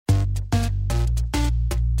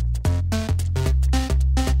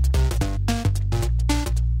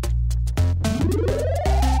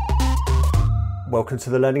Welcome to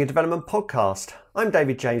the Learning and Development Podcast. I'm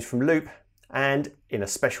David James from Loop, and in a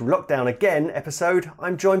special Lockdown Again episode,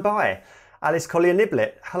 I'm joined by Alice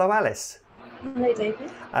Collier-Niblett. Hello, Alice. Hello,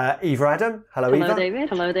 David. Eva Adam. Hello, Eva. Hello, David.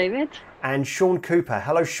 Hello, David. And Sean Cooper.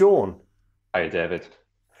 Hello, Sean. Hi, David.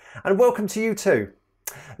 And welcome to you too.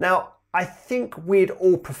 Now, I think we'd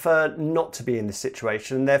all prefer not to be in this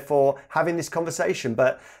situation and therefore having this conversation,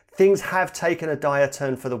 but things have taken a dire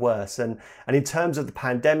turn for the worse, and in terms of the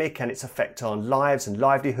pandemic and its effect on lives and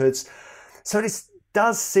livelihoods. So this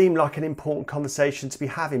does seem like an important conversation to be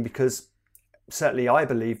having, because certainly I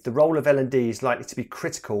believe the role of L&D is likely to be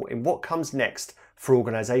critical in what comes next for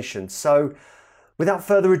organisations. So without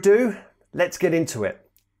further ado, let's get into it.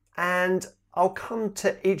 And I'll come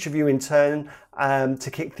to each of you in turn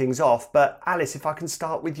to kick things off. But Alice, if I can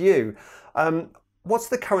start with you. What's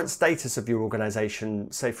the current status of your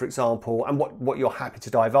organisation, say, for example, and what you're happy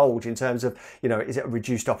to divulge in terms of, is it a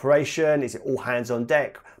reduced operation? Is it all hands on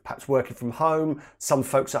deck, perhaps working from home, some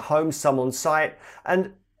folks at home, some on site?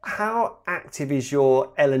 And how active is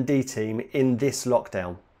your L&D team in this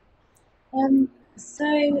lockdown? We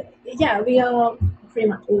are pretty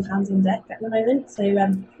much all hands on deck at the moment. So,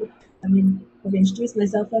 I'll introduce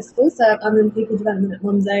myself first of all. So I'm in people development at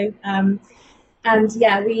Monzo.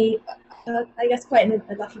 We I guess quite in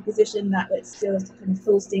a lucky position that it's still kind of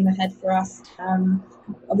full steam ahead for us.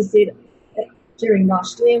 Obviously, during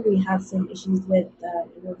last year we had some issues with,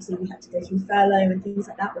 obviously we had to go through furlough and things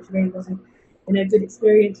like that, which really wasn't, a good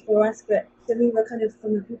experience for us. But so we were kind of,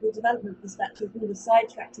 from a people development perspective, we were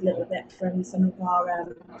sidetracked a little bit from some of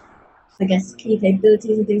our, key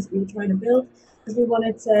capabilities and things that we were trying to build, because we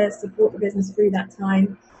wanted to support the business through that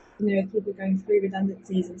time. People going through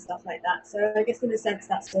redundancies and stuff like that. So I guess in a sense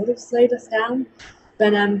that sort of slowed us down.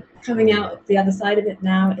 But coming out the other side of it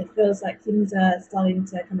now, it feels like things are starting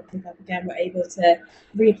to kind of pick up again. We're able to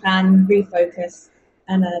replan, refocus,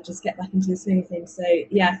 and just get back into the swing of things. So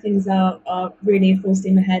yeah, things are really full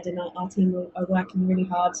steam ahead, and our team are working really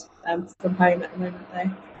hard from home at the moment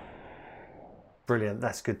though. Brilliant.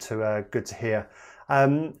 That's good to hear.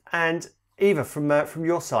 And Eva, from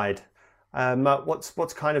your side,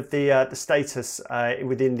 what's kind of the status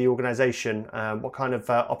within the organisation? What kind of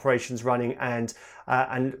operations running, and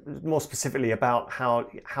more specifically about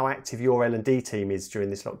how active your L&D team is during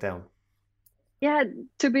this lockdown? Yeah,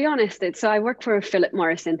 to be honest, so I work for Philip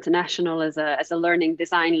Morris International as a learning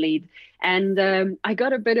design lead, and I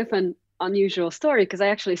got a bit of an unusual story because I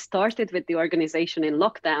actually started with the organization in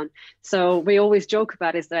lockdown. So we always joke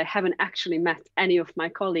about is that I haven't actually met any of my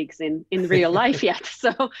colleagues in real life yet.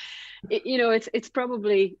 So it's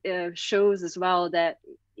probably shows as well that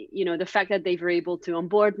the fact that they were able to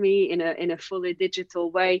onboard me in a fully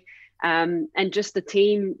digital way, and just the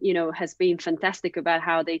team has been fantastic about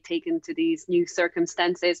how they take into these new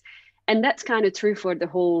circumstances, and that's kind of true for the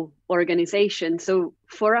whole organization. So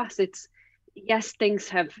for us, it's yes, things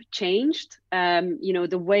have changed.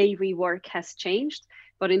 The way we work has changed,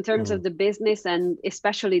 but in terms of the business and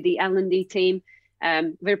especially the L&D team,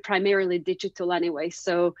 we're primarily digital anyway.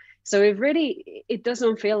 So it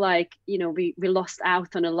doesn't feel like we lost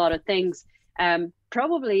out on a lot of things.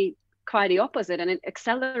 Probably quite the opposite, and it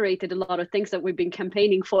accelerated a lot of things that we've been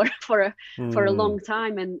campaigning for a long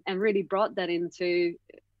time, and really brought that into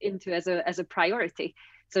as a priority.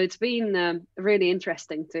 So it's been really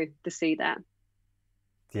interesting to see that.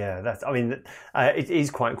 Yeah, it is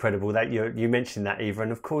quite incredible that you mentioned that, Eva.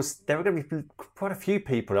 And of course, there are going to be quite a few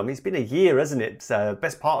people. I mean, it's been a year, hasn't it?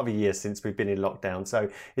 Best part of a year since we've been in lockdown. So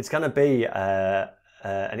it's going to be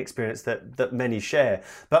an experience that many share.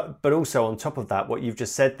 But also on top of that, what you've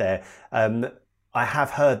just said there, I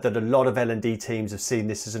have heard that a lot of L&D teams have seen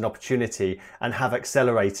this as an opportunity and have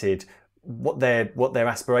accelerated what their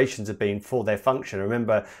aspirations have been for their function. I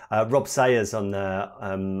remember Rob Sayers on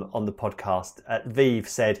the podcast at Vive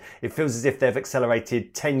said it feels as if they've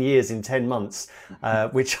accelerated 10 years in 10 months,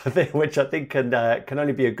 which I think can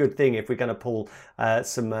only be a good thing if we're going to pull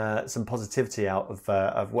some positivity out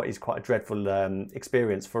of what is quite a dreadful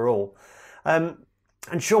experience for all. And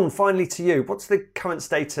Sean, finally to you, what's the current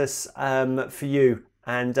status for you,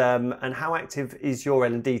 and how active is your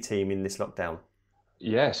L&D team in this lockdown?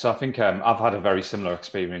 Yeah, so I think I've had a very similar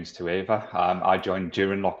experience to Eva. I joined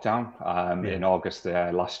during lockdown in August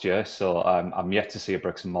last year, so I'm yet to see a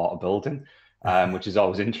bricks and mortar building, which is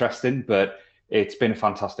always interesting, but it's been a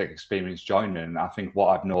fantastic experience joining. And I think what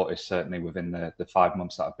I've noticed, certainly within the 5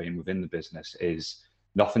 months that I've been within the business, is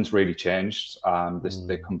nothing's really changed.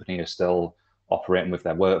 The company is still operating with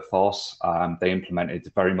their workforce. They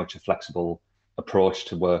implemented very much a flexible approach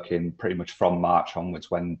to working pretty much from March onwards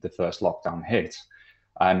when the first lockdown hit.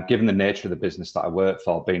 Given the nature of the business that I work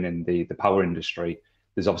for, being in the power industry,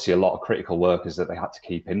 there's obviously a lot of critical workers that they had to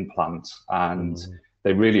keep in plant, and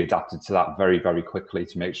they really adapted to that very, very quickly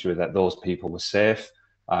to make sure that those people were safe,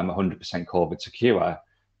 100% COVID secure,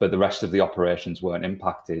 but the rest of the operations weren't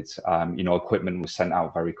impacted. Equipment was sent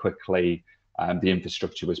out very quickly. The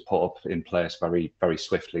infrastructure was put up in place very, very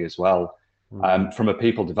swiftly as well. From a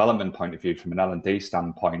people development point of view, from an L&D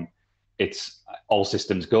standpoint, it's all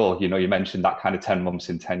systems go. You mentioned that kind of 10 months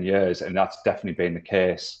in 10 years, and that's definitely been the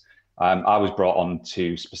case. I was brought on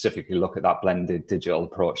to specifically look at that blended digital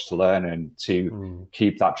approach to learning to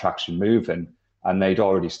keep that traction moving. And they'd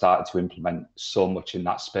already started to implement so much in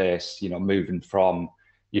that space, moving from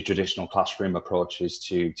your traditional classroom approaches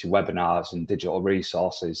to webinars and digital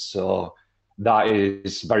resources. So that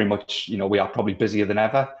is very much, we are probably busier than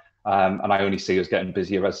ever. And I only see us getting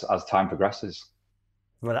busier as time progresses.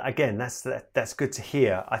 Well, again, that's good to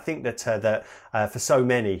hear. I think that for so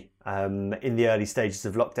many in the early stages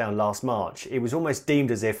of lockdown last March, it was almost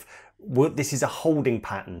deemed as if this is a holding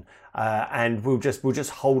pattern, and we'll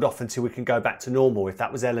just hold off until we can go back to normal. If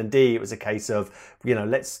that was L&D, it was a case of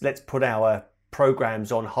let's put our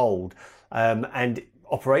programs on hold, and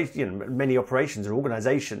many operations or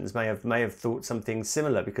organisations may have thought something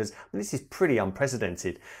similar, because this is pretty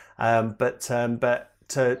unprecedented. But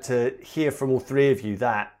to hear from all three of you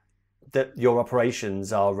that your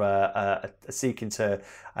operations are seeking to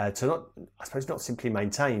not, I suppose, not simply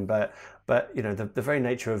maintain, but the very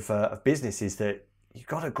nature of business is that you've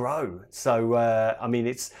got to grow. So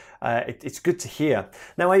it's good to hear.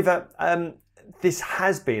 Now, Ava, this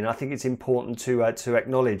has been, I think it's important to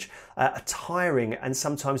acknowledge, a tiring and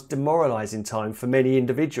sometimes demoralising time for many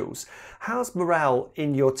individuals. How's morale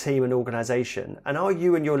in your team and organisation? And are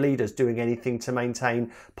you and your leaders doing anything to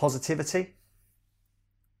maintain positivity?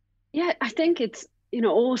 Yeah, I think it's,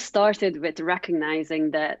 all started with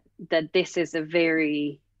recognizing that this is a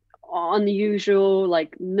very unusual,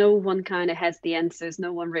 like no one kind of has the answers.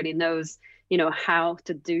 No one really knows, how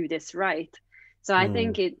to do this right. So I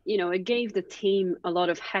think it gave the team a lot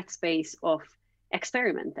of headspace of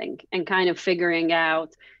experimenting and kind of figuring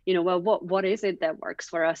out, what is it that works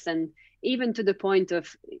for us? And even to the point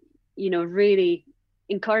of, really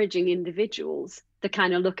encouraging individuals to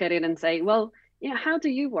kind of look at it and say, well, how do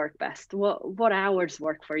you work best? What hours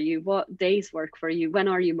work for you? What days work for you? When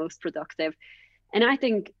are you most productive? And I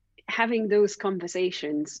think having those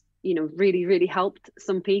conversations, really, really helped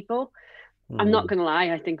some people. I'm not going to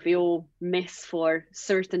lie, I think we all miss for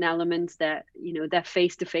certain elements that, that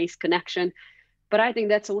face-to-face connection. But I think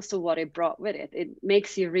that's also what it brought with it. It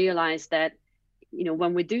makes you realize that,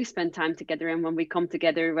 when we do spend time together and when we come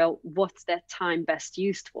together, well, what's that time best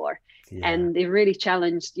used for? Yeah. And it really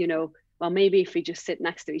challenged, well, maybe if we just sit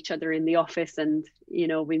next to each other in the office and,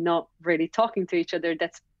 we're not really talking to each other,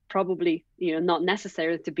 that's probably, not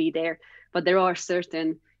necessary to be there. But there are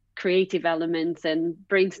certain creative elements and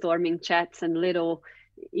brainstorming chats and little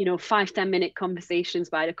 5-10 minute conversations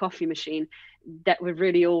by the coffee machine that we're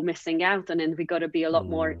really all missing out on, and we got to be a lot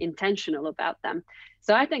more intentional about them.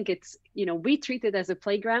 So I think it's we treat it as a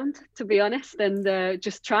playground, to be honest, and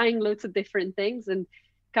just trying loads of different things and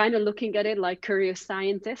kind of looking at it like curious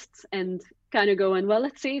scientists and kind of going, well,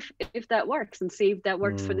 let's see if that works and see if that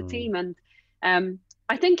works for the team. And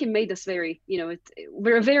I think it made us very,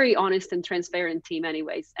 we're a very honest and transparent team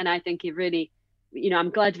anyways. And I think it really, I'm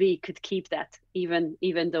glad we could keep that even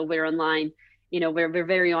though we're online. We're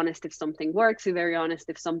very honest if something works, we're very honest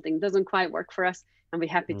if something doesn't quite work for us. And we're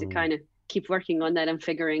happy to kind of keep working on that and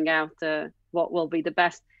figuring out what will be the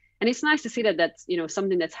best. And it's nice to see that that's,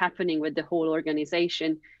 something that's happening with the whole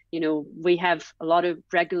organization. We have a lot of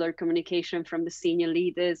regular communication from the senior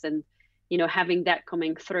leaders, and, having that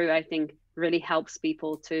coming through, I think really helps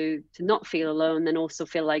people to not feel alone, and also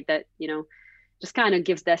feel like that, just kind of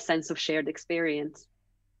gives that sense of shared experience.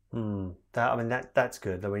 That's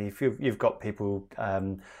good. I mean, if you've got people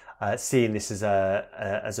seeing this as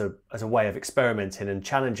a way of experimenting and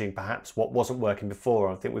challenging perhaps what wasn't working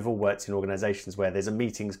before. I think we've all worked in organisations where there's a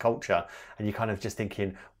meetings culture and you're kind of just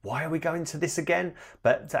thinking, why are we going to this again?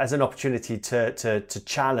 But as an opportunity to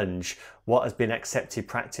challenge what has been accepted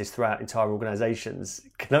practice throughout entire organisations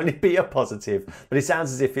can only be a positive. But it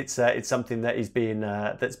sounds as if it's something that is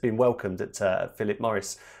that's been welcomed at Philip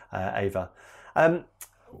Morris, Ava.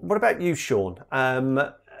 What about you, Sean?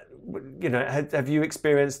 Have you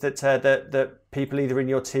experienced that people either in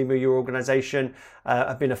your team or your organisation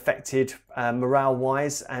have been affected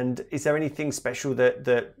morale-wise? And is there anything special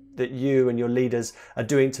that you and your leaders are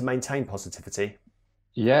doing to maintain positivity?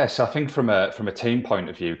 Yes, I think from a team point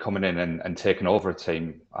of view, coming in and taking over a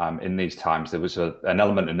team in these times, there was an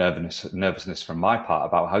element of nervousness from my part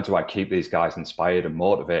about how do I keep these guys inspired and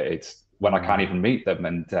motivated when I can't even meet them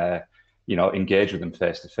and engage with them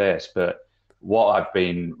face to face. But what I've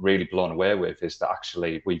been really blown away with is that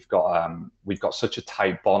actually we've got such a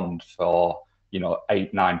tight bond for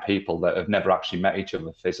 8, 9 people that have never actually met each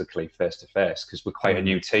other physically face to face because we're quite a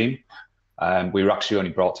new team. We were actually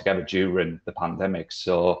only brought together during the pandemic.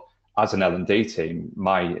 So as an L&D team,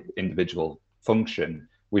 my individual function,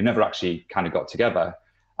 we've never actually kind of got together.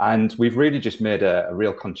 And we've really just made a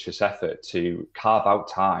real conscious effort to carve out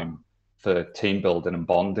time for team building and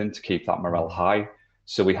bonding to keep that morale high.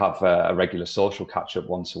 So we have a regular social catch up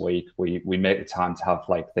once a week. We make the time to have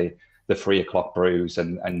like the 3 o'clock brews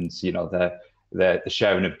and the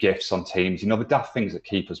sharing of gifts on Teams, the daft things that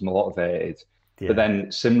keep us motivated. Yeah. But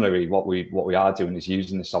then similarly, what we are doing is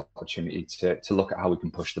using this opportunity to look at how we can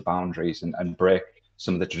push the boundaries and break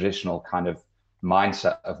some of the traditional kind of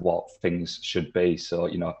mindset of what things should be. So,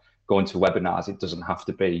 going to webinars, it doesn't have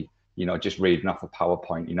to be, just reading off a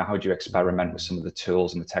PowerPoint. How do you experiment with some of the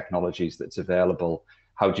tools and the technologies that's available?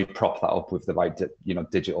 How do you prop that up with the right,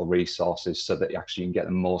 digital resources so that you actually can get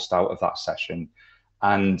the most out of that session?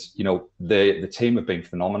 And, the team have been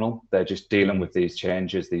phenomenal. They're just dealing with these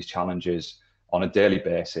changes, these challenges on a daily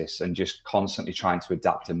basis and just constantly trying to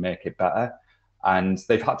adapt and make it better. And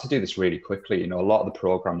they've had to do this really quickly. A lot of the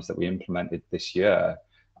programs that we implemented last year,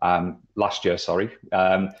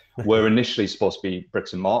 were initially supposed to be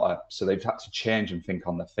bricks and mortar. So they've had to change and think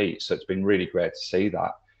on their feet. So it's been really great to see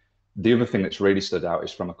that. The other thing that's really stood out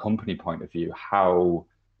is from a company point of view, how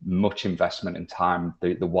much investment and time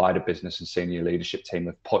the wider business and senior leadership team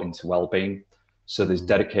have put into wellbeing. So there's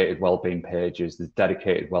dedicated wellbeing pages, there's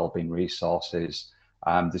dedicated wellbeing resources,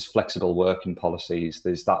 there's flexible working policies,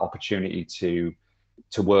 there's that opportunity to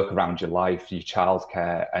work around your life, your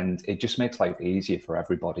childcare, and it just makes life easier for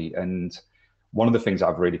everybody. And one of the things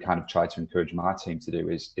I've really kind of tried to encourage my team to do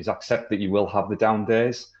is accept that you will have the down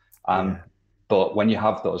days. But when you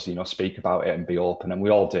have those, speak about it and be open, and we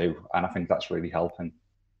all do. And I think that's really helping.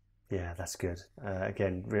 Yeah, that's good.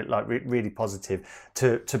 Again, really positive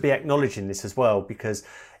to be acknowledging this as well, because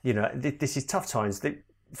this is tough times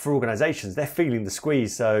for organisations. They're feeling the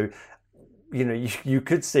squeeze. So you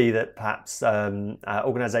could see that perhaps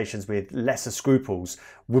organisations with lesser scruples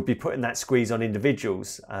would be putting that squeeze on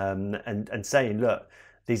individuals and saying, look,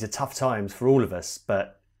 these are tough times for all of us,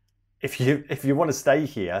 but if you want to stay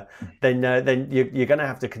here, then you're going to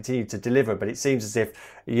have to continue to deliver. But it seems as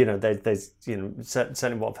if there's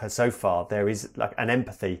certainly what I've heard so far, there is like an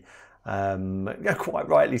empathy, quite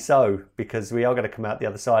rightly so, because we are going to come out the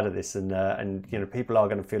other side of this, and people are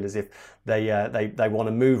going to feel as if they want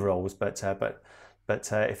to move roles, but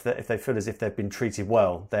if they feel as if they've been treated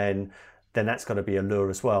well, then that's got to be a lure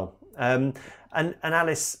as well. And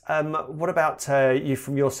Alice, what about you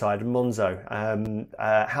from your side, Monzo?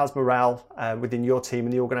 How's morale within your team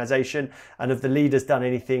and the organisation? And have the leaders done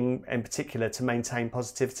anything in particular to maintain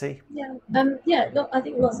positivity? I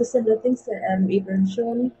think lots of similar things to Eva and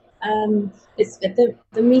Sean. It's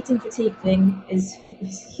the meeting fatigue thing is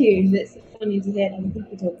huge. It's funny to hear other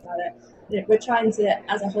people talk about it. We're trying to,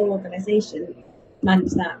 as a whole organisation,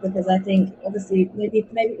 manage that, because I think obviously maybe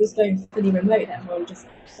it was going fully remote, everyone just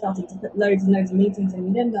started to put loads and loads of meetings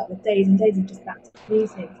in. We'd end up with days and days of just back to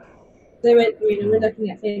meetings. So we're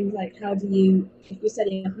looking at things like, how do you, if you're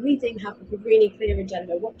setting up a meeting, have a really clear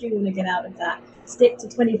agenda. What do you want to get out of that? Stick to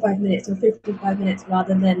 25 minutes or 55 minutes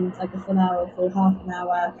rather than like a full hour or half an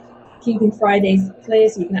hour. Keeping Fridays clear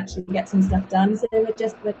so you can actually get some stuff done. So we're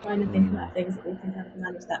trying to think about things that we can kind of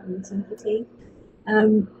manage that meeting fatigue.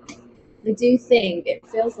 I do think it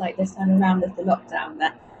feels like this time around with the lockdown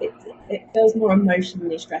that it feels more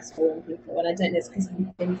emotionally stressful on people, and I don't know, it's because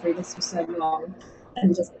we've been through this for so long,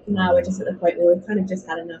 and just now we're just at the point where we've kind of just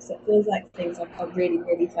had enough. So it feels like things are really,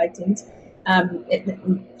 really heightened,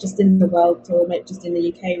 just in the world, or just in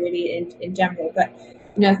the UK really in general. But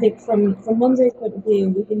I think from Monzo's point of view,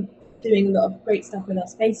 we've been doing a lot of great stuff with our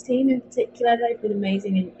space team in particular. They've been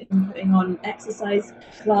amazing in putting on exercise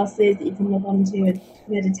classes that you can log on to, and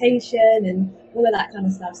meditation and all of that kind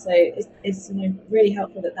of stuff. So it's really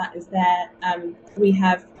helpful that is there. We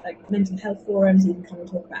have like mental health forums, you can come and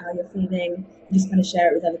talk about how you're feeling, just kind of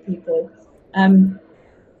share it with other people.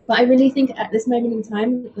 But I really think at this moment in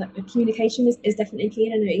time, like, the communication is definitely key.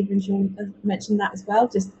 And I know Eva and Sean have mentioned that as well.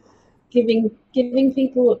 Just giving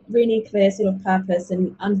people really clear sort of purpose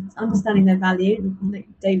and understanding their value. And like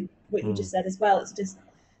Dave, what you just said as well, it's just,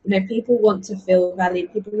 people want to feel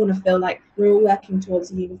valued. People want to feel like we're all working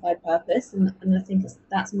towards a unified purpose. And I think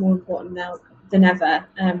that's more important now than ever.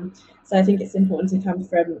 So I think it's important to come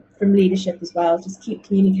from leadership as well. Just keep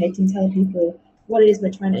communicating, tell people what it is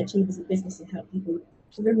we're trying to achieve as a business, and help people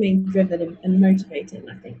to remain driven and motivated.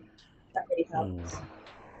 And I think that really helps.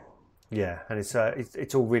 Yeah, and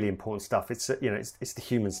it's all really important stuff. It's it's the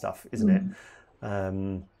human stuff, isn't it?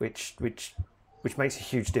 Which makes a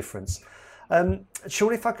huge difference.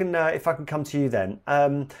 Sean, if I can come to you then,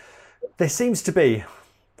 there seems to be,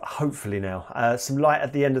 hopefully now, some light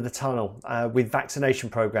at the end of the tunnel with vaccination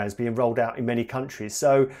programs being rolled out in many countries.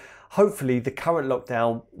 So hopefully the current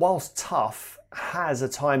lockdown, whilst tough, has a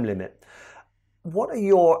time limit. What are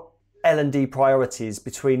your L&D priorities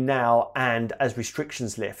between now and as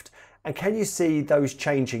restrictions lift? And can you see those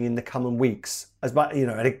changing in the coming weeks? As much, and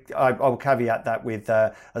I will caveat that with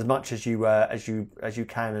as much as you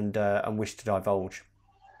can and wish to divulge.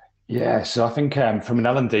 Yeah, so I think from an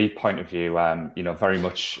L&D point of view, very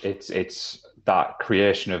much it's that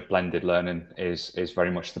creation of blended learning is very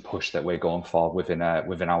much the push that we're going for within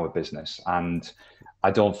our business, and I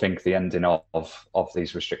don't think the ending of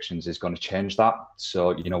these restrictions is going to change that.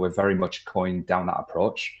 So we're very much going down that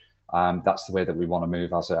approach. That's the way that we want to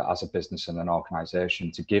move as a business and an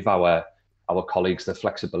organisation, to give our colleagues the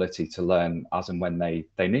flexibility to learn as and when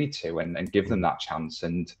they need to, and give them that chance.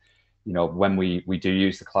 And when we do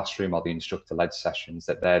use the classroom or the instructor-led sessions,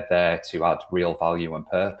 that they're there to add real value and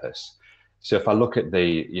purpose. So if I look at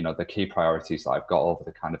the key priorities that I've got over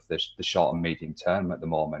the kind of the short and medium term at the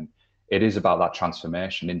moment, it is about that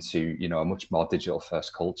transformation into a much more digital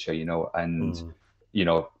first culture, and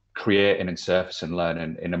creating and surfacing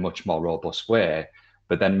learning in a much more robust way,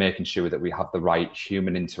 but then making sure that we have the right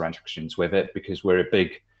human interactions with it, because we're a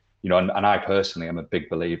big, and I personally am a big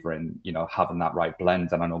believer in, having that right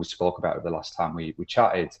blend. And I know we spoke about it the last time we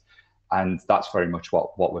chatted, and that's very much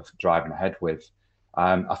what we're driving ahead with.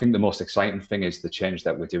 I think the most exciting thing is the change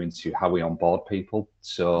that we're doing to how we onboard people.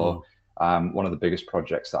 So one of the biggest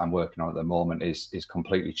projects that I'm working on at the moment is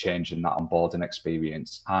completely changing that onboarding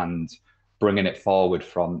experience and bringing it forward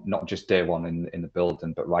from not just day one in the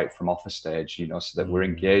building, but right from offer stage, so that we're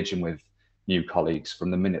engaging with new colleagues from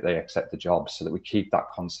the minute they accept the job, so that we keep that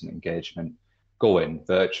constant engagement going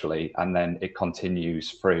virtually, and then it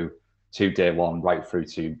continues through to day one, right through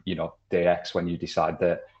to day X, when you decide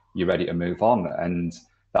that you're ready to move on. And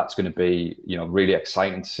that's going to be really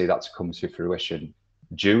exciting to see that to come to fruition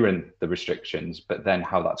during the restrictions, but then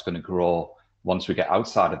how that's going to grow once we get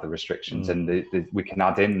outside of the restrictions, and we can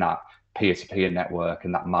add in that peer-to-peer network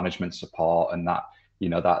and that management support, and that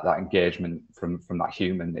that engagement from that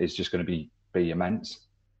human is just going to be immense.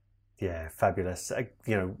 Yeah, fabulous.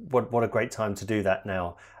 What a great time to do that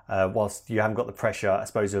now. Whilst you haven't got the pressure, I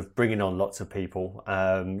suppose, of bringing on lots of people,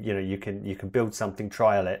 you can build something,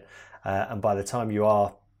 trial it, and by the time you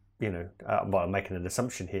are, well, I'm making an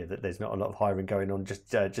assumption here that there's not a lot of hiring going on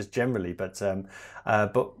just generally, but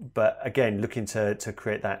again, looking to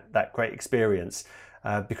create that great experience.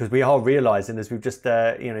 Because we are realising, as we've just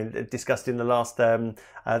discussed in the last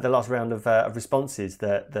round of responses,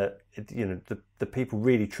 that the people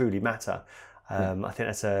really truly matter. I think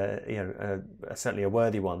that's certainly a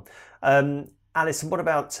worthy one. Alison, what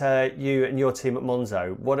about you and your team at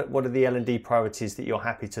Monzo? What are the L&D priorities that you're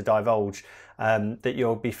happy to divulge, that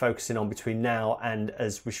you'll be focusing on between now and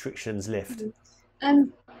as restrictions lift?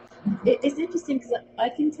 It's interesting because I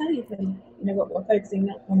can tell you what we're focusing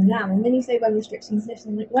on now, and then you say when restrictions lift,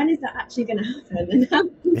 I'm like, when is that actually going to happen? And how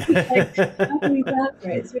can we plan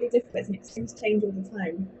for it? It's really difficult, and things change all the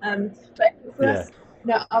time. But for us,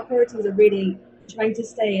 our priorities are really trying to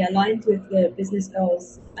stay aligned with the business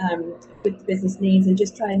goals, with the business needs, and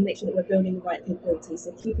just try and make sure that we're building the right capabilities.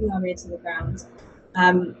 So keeping our ear to the ground,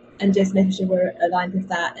 and just making sure we're aligned with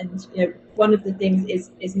that. And one of the things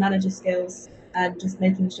is manager skills, and just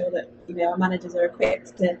making sure that our managers are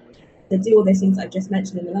equipped to do all those things I've just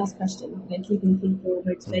mentioned in the last question. Keeping people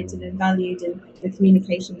motivated and valued, and the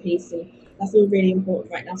communication piece, and that's all really important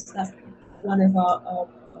right now. So that's one of our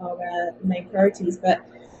main priorities. But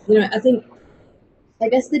I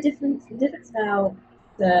guess the difference now,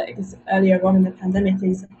 because earlier on in the pandemic,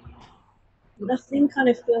 is nothing kind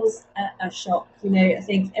of feels a shock. I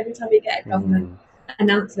think every time we get a government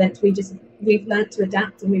announcement, we've learned to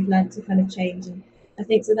adapt, and we've learned to kind of change. And I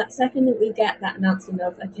think so that second that we get that announcement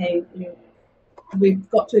of, okay, we've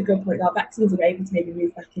got to a good point, our vaccines are able to maybe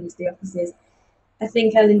move back into the offices, I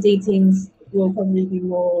think L&D teams will probably be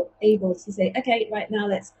more able to say, okay, right now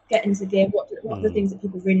let's get into gear. What are the things that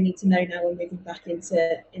people really need to know now when moving back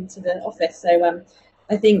into the office? So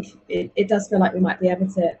I think it does feel like we might be able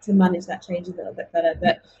to manage that change a little bit better.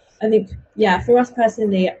 But I think, yeah, for us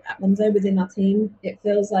personally at Monzo within our team, it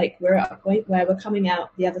feels like we're at a point where we're coming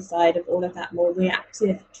out the other side of all of that more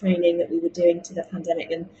reactive training that we were doing to the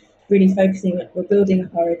pandemic and really focusing, we're building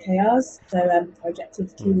up our OKRs, so our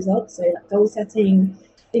objectives, key results, so like goal setting,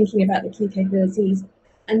 thinking about the key capabilities.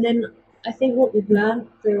 And then I think what we've learned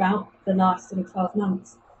throughout the last sort of 12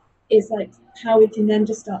 months is like how we can then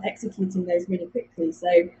just start executing those really quickly. So,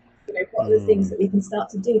 you know, what are the things that we can start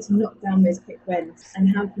to do to knock down those quick wins,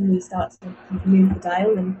 and how can we start to move the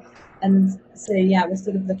dial? And so, yeah, we're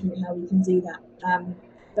sort of looking at how we can do that.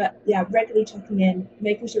 But yeah, regularly checking in,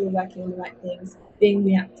 making sure we're working on the right things, being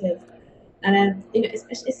reactive, and you know,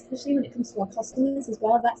 especially when it comes to our customers as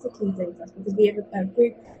well. That's the key thing for us, because we have a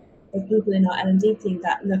group of people in our L&D team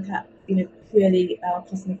that look at, you know, purely our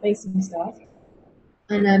customer-facing staff.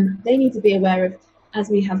 And they need to be aware of, as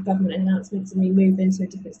we have government announcements and we move into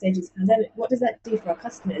different stages of the pandemic, what does that do for our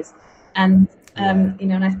customers? And you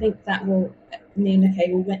know, and I think that will mean, okay,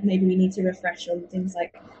 well, maybe we need to refresh on things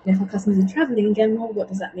like, you know, if our customers are traveling again more, what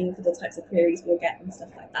does that mean for the types of queries we'll get and stuff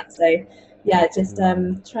like that? So yeah, just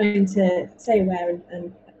trying to stay aware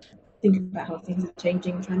and think about how things are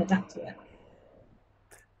changing, trying to adapt to it.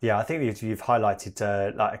 Yeah, I think you've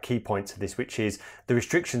highlighted like a key point to this, which is the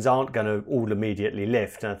restrictions aren't going to all immediately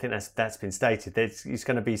lift, and I think that's been stated. There's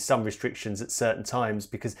going to be some restrictions at certain times,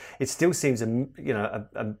 because it still seems a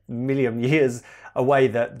million years away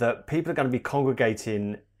that people are going to be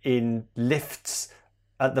congregating in lifts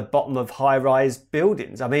at the bottom of high-rise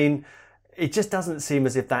buildings. I mean, it just doesn't seem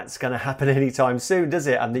as if that's going to happen anytime soon, does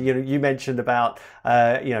it? And you mentioned about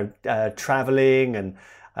traveling and.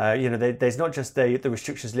 There's not just the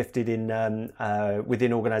restrictions lifted in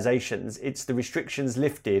within organisations. It's the restrictions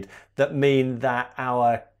lifted that mean that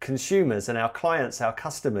our consumers and our clients, our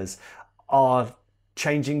customers, are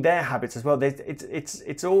changing their habits as well.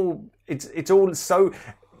 It's all so.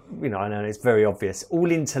 You know, I know it's very obvious, all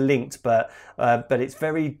interlinked, but it's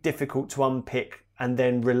very difficult to unpick and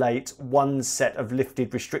then relate one set of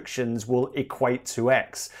lifted restrictions will equate to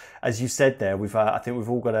X. As you said there, I think we've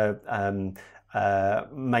all got to.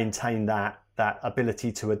 Maintain that ability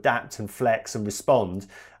to adapt and flex and respond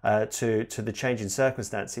to the changing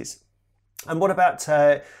circumstances. And what about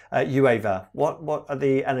you, Ava? What are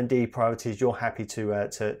the L&D priorities you're happy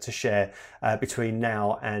to share between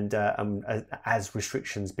now and as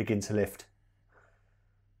restrictions begin to lift?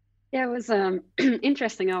 Yeah, it was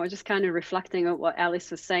interesting. I was just kind of reflecting on what Alice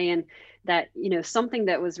was saying, that, you know, something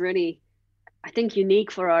that was really, I think, unique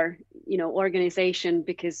for our, you know, organization,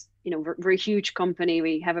 because, you know, we're a huge company.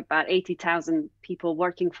 We have about 80,000 people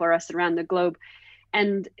working for us around the globe.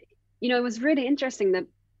 And, you know, it was really interesting that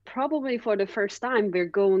probably for the first time, we're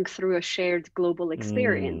going through a shared global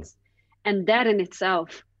experience. And that in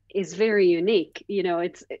itself is very unique. You know,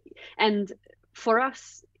 and for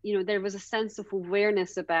us, you know, there was a sense of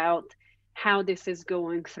awareness about how this is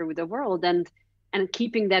going through the world, and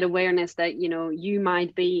keeping that awareness that, you know, you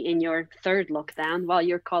might be in your third lockdown while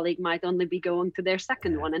your colleague might only be going to their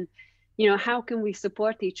second one. And, you know, how can we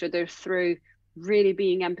support each other through really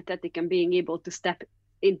being empathetic and being able to step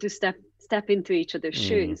into each other's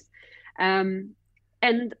shoes. And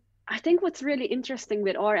I think what's really interesting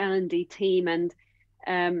with our L&D team, and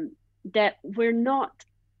that we're not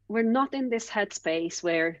in this headspace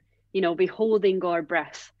where, you know, we're holding our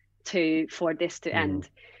breath for this to end.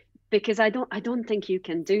 Because I don't think you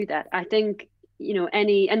can do that. I think, you know,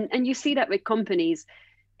 and you see that with companies,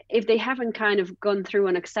 if they haven't kind of gone through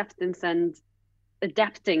an acceptance and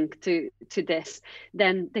adapting to this,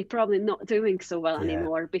 then they're probably not doing so well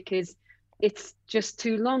anymore, because it's just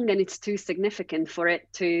too long and it's too significant for it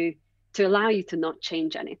to allow you to not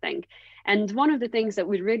change anything. And one of the things that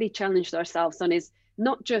we really challenged ourselves on is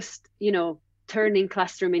not just, you know, turning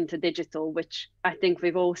classroom into digital, which I think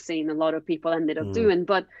we've all seen a lot of people ended up doing,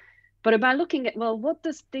 but about looking at, well, what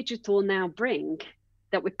does digital now bring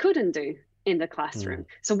that we couldn't do in the classroom?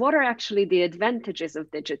 So what are actually the advantages of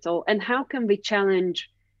digital, and how can we challenge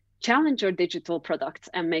our digital products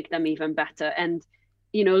and make them even better? And,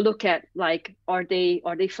 you know, look at, like, are they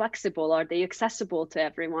flexible? Are they accessible to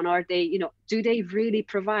everyone? Are they, you know, do they really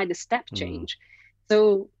provide a step change?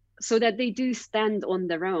 So that they do stand on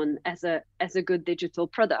their own as a good digital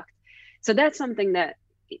product. So that's something that,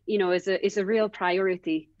 you know, is a real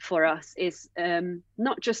priority for us, is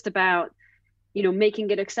not just about, you know, making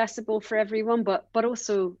it accessible for everyone, but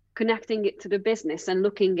also connecting it to the business and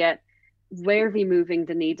looking at where we're moving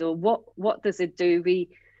the needle. What does it do?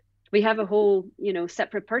 We have a whole, you know,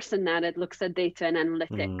 separate person now that looks at data and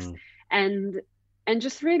analytics, and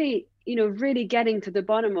just really, you know, really getting to the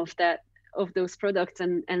bottom of those products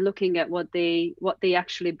and looking at what they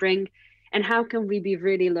actually bring. and how can we be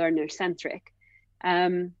really learner centric.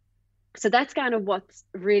 So that's kind of what's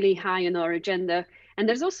really high on our agenda. And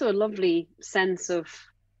there's also a lovely sense of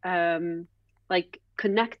like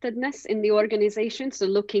connectedness in the organization. So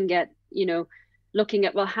looking at,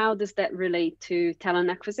 well, how does that relate to talent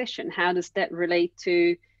acquisition? How does that relate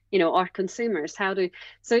to, our consumers?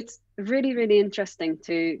 So it's really, really interesting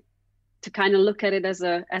to kind of look at it as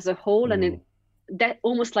a whole. And that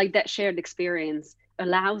almost like that shared experience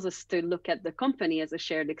allows us to look at the company as a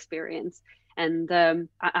shared experience. And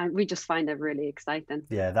we just find that really exciting.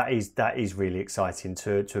 Yeah, that is really exciting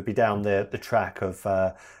to be down the track of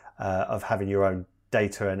having your own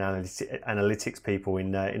data and analytics people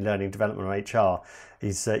in learning development or HR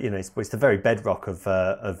is it's the very bedrock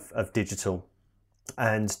of digital,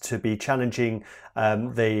 and to be challenging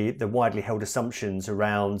the widely held assumptions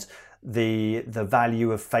around the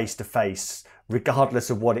value of face-to-face, regardless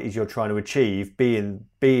of what it is you're trying to achieve, being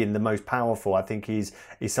the most powerful, I think is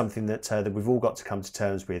something that we've all got to come to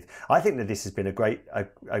terms with. I think that this has been a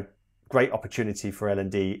great opportunity for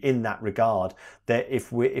L&D in that regard, that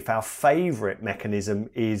if our favourite mechanism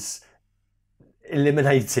is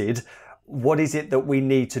eliminated, what is it that we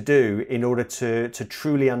need to do in order to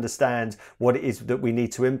truly understand what it is that we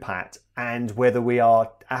need to impact and whether we are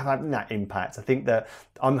having that impact? I think that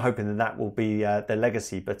I'm hoping that will be the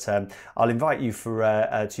legacy, but I'll invite you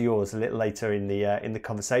to yours a little later in the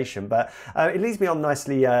conversation. But it leads me on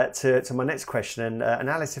nicely to my next question, and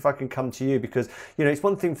Alice, if I can come to you, because it's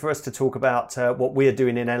one thing for us to talk about what we are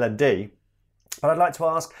doing in L&D. But I'd like to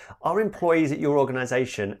ask, are employees at your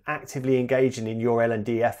organisation actively engaging in your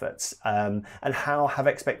L&D efforts? And how have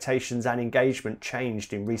expectations and engagement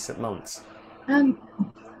changed in recent months?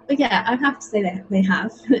 But yeah, I have to say that they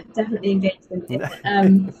have definitely engaged in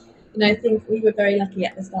it. I think we were very lucky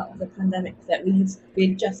at the start of the pandemic that we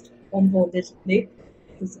had just onboarded Loop,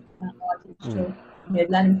 because of our digital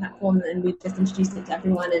learning platform, and we just introduced it to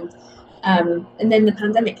everyone. And then the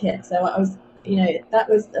pandemic hit, so I was, that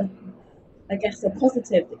was I guess a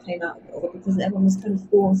positive that came out of it all, because everyone was kind of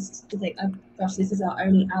forced to think, oh gosh, this is our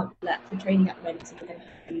only outlet for training at the moment, so we're going to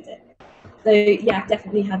have to use it. So yeah,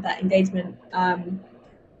 definitely had that engagement,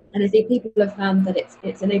 and I think people have found that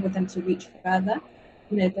it's enabled them to reach further.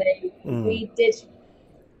 We did.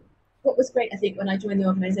 What was great, I think, when I joined the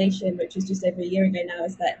organisation, which was just over a year ago now,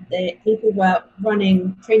 is that people were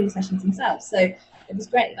running training sessions themselves. So it was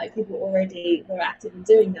great, like people already were active in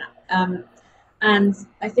doing that. And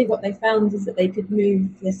I think what they found is that they could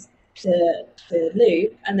move this to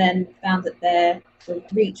Loop, and then found that their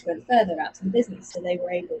reach went further out to the business. So they were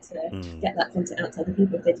able to get that content out to other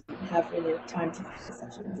people if they didn't have time to have the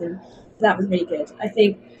sessions. And that was really good. I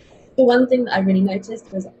think the one thing that I really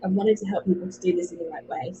noticed was I wanted to help people to do this in the right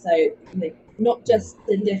way. So, not just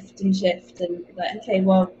the lift and shift and like, okay,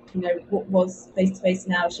 well, what was face-to-face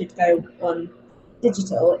now should go on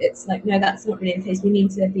digital. It's like, no, that's not really the case. We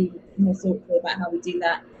need to be more thoughtful about how we do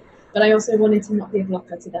that. But I also wanted to not be a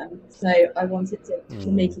blocker to them. So I wanted to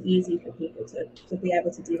make it easy for people to be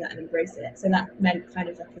able to do that and embrace it. So that meant kind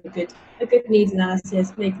of like a good needs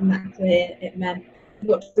analysis, making that clear. It meant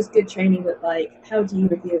what does good training look like? How do you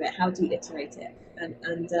review it? How do you iterate it?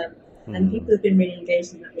 And people have been really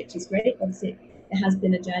engaged in that, which is great. Obviously, it has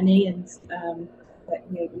been a journey, and but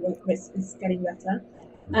it's getting better.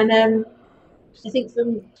 And I think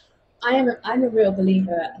I'm a real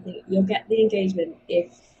believer. I think you'll get the engagement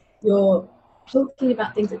if you're talking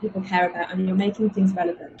about things that people care about and you're making things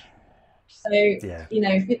relevant. So,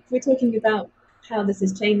 if we're talking about how this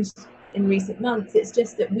has changed in recent months, it's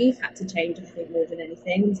just that we've had to change, I think, more than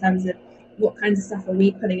anything, in terms of what kinds of stuff are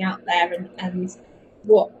we putting out there, and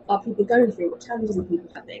what are people going through, what challenges are people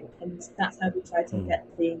having, and that's how we try to get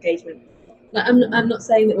the engagement. Like, I'm not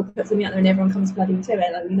saying that we'll put something out there and everyone comes flooding to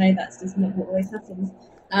it. Like, we know that's just not what always happens.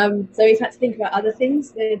 So we've had to think about other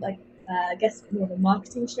things, with I guess more of a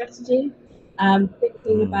marketing strategy.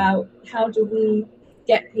 Thinking about how do we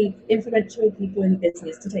get influential people in the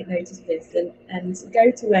business to take notice of this and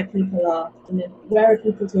go to where people are. Where are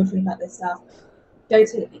people talking about this stuff? Go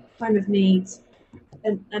to the time of need,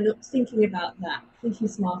 and thinking about that, thinking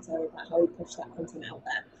smarter about how we push that content out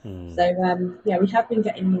there. So we have been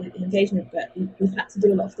getting engagement, but we've had to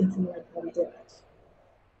do a lot of thinking around how we do it.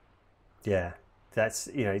 Yeah, that's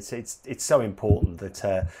it's so important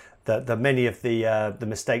that many of the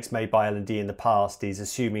mistakes made by L&D in the past is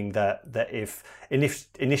assuming that if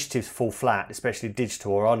initiatives fall flat, especially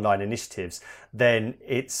digital or online initiatives, then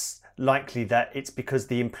it's likely that it's because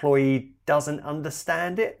the employee doesn't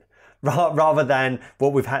understand it, rather than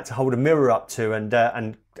what we've had to hold a mirror up to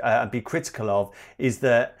and be critical of is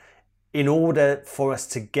that in order for us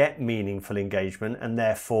to get meaningful engagement and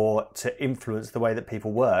therefore to influence the way that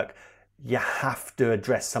people work, you have to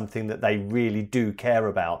address something that they really do care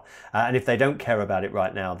about. And if they don't care about it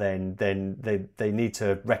right now, then they need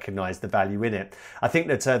to recognise the value in it. I think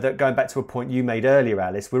that going back to a point you made earlier,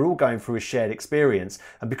 Alice, we're all going through a shared experience.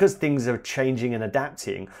 And because things are changing and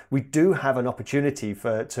adapting, we do have an opportunity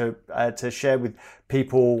to share with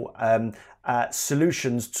people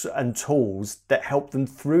solutions and tools that help them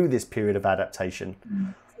through this period of adaptation.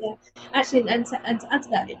 Yeah, actually, and to add to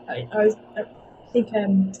that, I think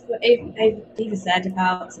what Eva said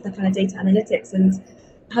about the kind of data analytics and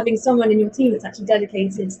having someone in your team that's actually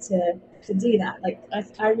dedicated to do that. Like,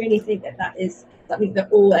 I really think that is something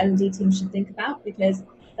that all L&D teams should think about, because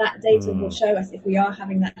that data will show us if we are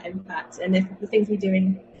having that impact and if the things we're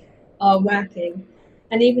doing are working.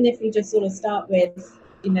 And even if we just sort of start with,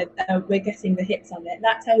 we're getting the hits on it,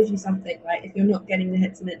 that tells you something, right? If you're not getting the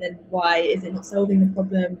hits on it, then why? Is it not solving the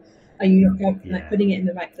problem? Are you not putting it in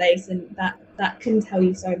the right place? And that can tell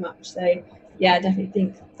you so much. So yeah, I definitely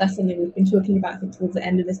think that's something we've been talking about, I think, towards the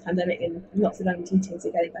end of this pandemic, and lots of L&D teams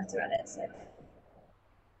are getting better at it. So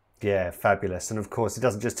yeah, fabulous. And of course, it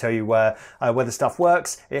doesn't just tell you whether stuff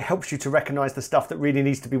works, it helps you to recognise the stuff that really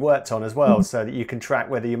needs to be worked on as well, so that you can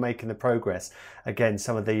track whether you're making the progress. Again,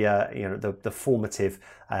 some of the the formative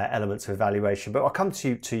elements of evaluation. But I'll come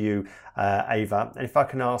to you, Ava, and if I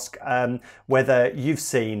can ask whether you've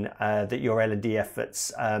seen that your L&D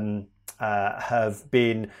efforts have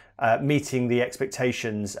been meeting the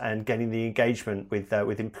expectations and getting the engagement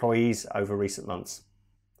with employees over recent months.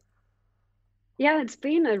 Yeah, it's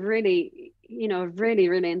been a really,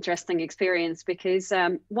 really interesting experience, because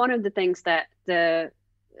one of the things that the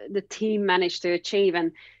team managed to achieve,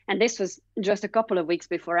 and this was just a couple of weeks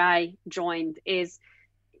before I joined, is,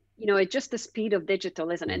 it's just the speed of digital,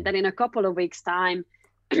 isn't it? That in a couple of weeks' time,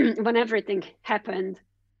 when everything happened,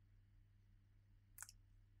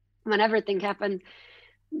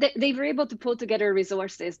 they were able to pull together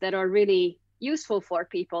resources that are really useful for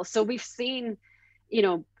people. So we've seen,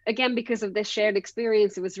 again, because of this shared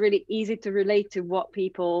experience, it was really easy to relate to what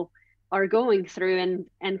people are going through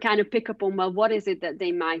and kind of pick up on, well, what is it that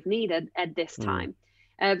they might need at this time?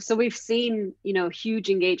 So we've seen,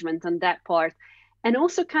 huge engagement on that part. And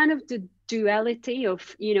also kind of the duality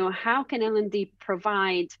of, how can L&D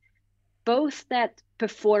provide both that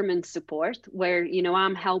performance support where,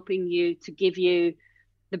 I'm helping you to give you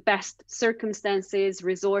the best circumstances,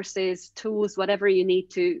 resources, tools, whatever you need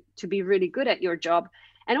to be really good at your job.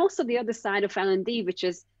 And also the other side of L&D, which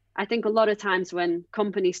is, I think a lot of times when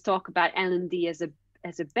companies talk about L&D as a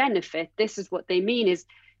benefit, this is what they mean is,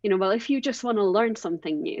 well, if you just want to learn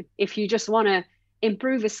something new, if you just want to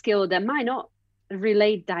improve a skill that might not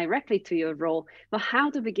relate directly to your role, well, how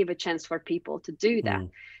do we give a chance for people to do that?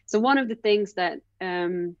 So one of the things that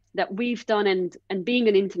we've done, and being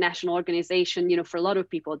an international organization, for a lot of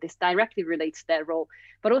people, this directly relates to their role,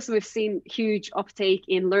 but also we've seen huge uptake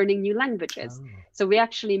in learning new languages. So we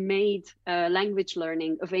actually made language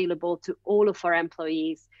learning available to all of our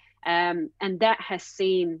employees. And that has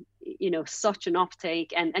seen, such an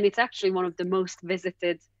uptake, and it's actually one of the most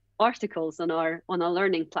visited articles on our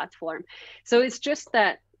learning platform. So it's just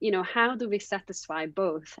that, how do we satisfy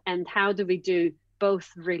both, and how do we do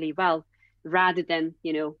both really well, rather than,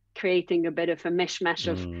 creating a bit of a mishmash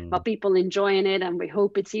of, well, people enjoying it and we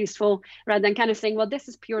hope it's useful, rather than kind of saying, well, this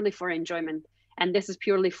is purely for enjoyment, and this is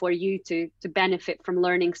purely for you to benefit from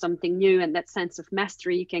learning something new and that sense of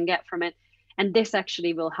mastery you can get from it. And this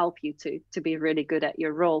actually will help you to be really good at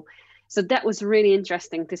your role. So that was really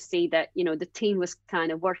interesting to see that, the team was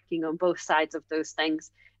kind of working on both sides of those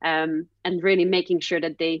things, and really making sure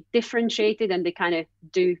that they differentiated and they kind of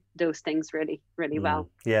do those things really, really well.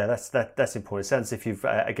 Yeah, that's important. It sounds as if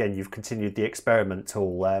you've continued the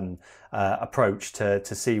experimental approach to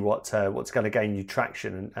see what's going to gain you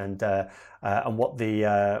traction and what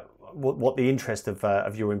the interest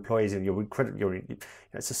of your employees and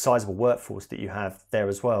it's a sizable workforce that you have there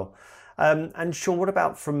as well. And Sean, what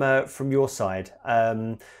about from your side?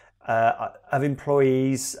 Have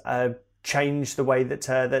employees changed the way that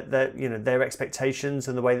their expectations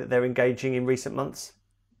and the way that they're engaging in recent months?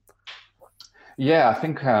 Yeah, I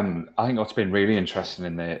think what's been really interesting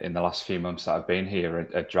in the last few months that I've been here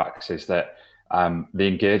at Drax is that the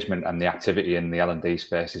engagement and the activity in the L&D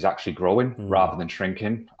space is actually growing rather than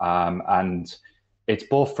shrinking, and it's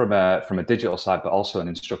both from a digital side, but also an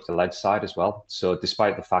instructor-led side as well. So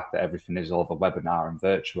despite the fact that everything is over webinar and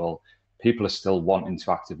virtual, people are still wanting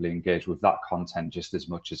to actively engage with that content just as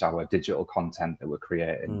much as our digital content that we're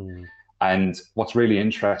creating. And what's really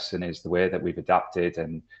interesting is the way that we've adapted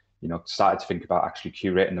and started to think about actually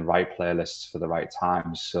curating the right playlists for the right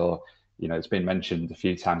times. So, it's been mentioned a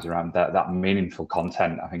few times around that meaningful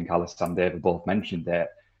content. I think Alice and David both mentioned it.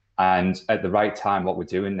 And at the right time, what we're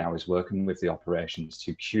doing now is working with the operations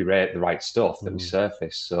to curate the right stuff that we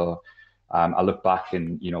surface. So I look back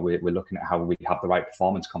and, we're looking at how we have the right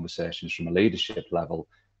performance conversations from a leadership level,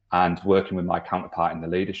 and working with my counterpart in the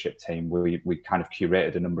leadership team, we kind of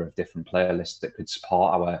curated a number of different playlists that could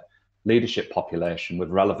support our leadership population with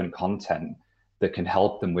relevant content that can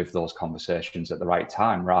help them with those conversations at the right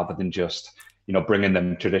time, rather than just bringing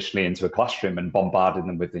them traditionally into a classroom and bombarding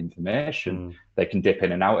them with the information. They can dip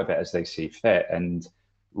in and out of it as they see fit. And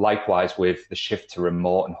likewise with the shift to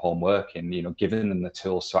remote and home working, giving them the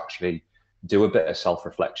tools to actually do a bit of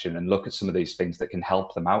self-reflection and look at some of these things that can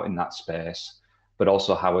help them out in that space, but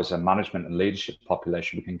also how as a management and leadership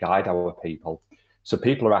population, we can guide our people. So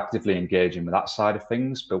people are actively engaging with that side of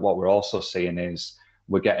things. But what we're also seeing is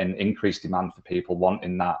we're getting increased demand for people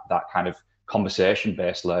wanting that kind of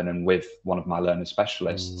conversation-based learning with one of my learning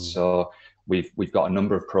specialists. So we've got a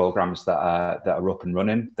number of programs that are up and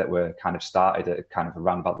running that were kind of started at kind of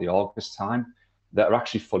around about the August time, that are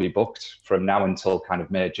actually fully booked from now until kind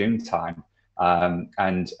of May, June time.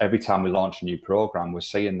 And every time we launch a new program, we're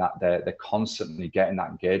seeing that they're constantly getting that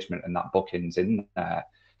engagement and that bookings in there.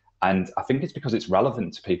 And I think it's because it's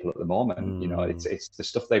relevant to people at the moment. It's the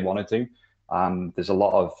stuff they want to do. There's a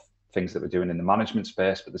lot of things that we're doing in the management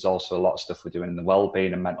space, but there's also a lot of stuff we're doing in the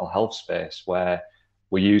well-being and mental health space, where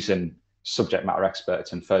we're using subject matter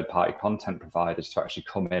experts and third-party content providers to actually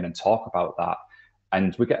come in and talk about that.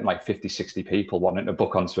 And we're getting like 50, 60 people wanting to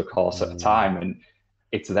book onto a course at a time. And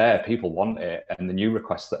it's there, people want it. And the new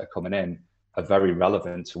requests that are coming in are very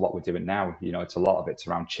relevant to what we're doing now. It's a lot of it's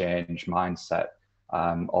around change, mindset,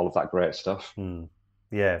 all of that great stuff.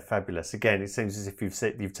 Yeah, fabulous. Again, it seems as if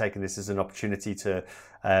you've taken this as an opportunity to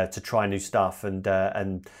try new stuff and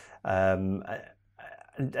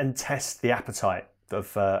test the appetite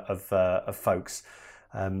of folks,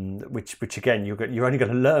 which again you're only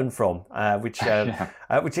going to learn from, which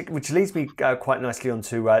leads me quite nicely on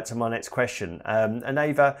to my next question. And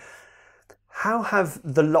Ava, how have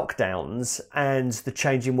the lockdowns and the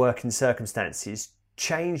changing working circumstances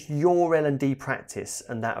changed your L&D practice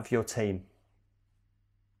and that of your team?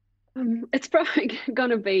 It's probably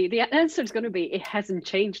going to be, the answer is going to be, it hasn't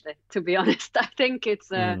changed it, to be honest. I think it's,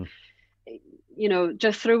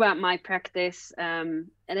 just throughout my practice, and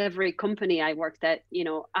every company I worked at,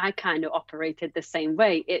 I kind of operated the same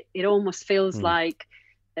way. It almost feels like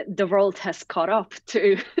the world has caught up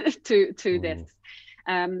to this.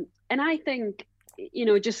 And I think,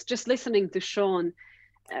 just listening to Sean,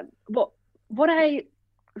 what I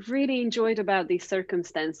really enjoyed about these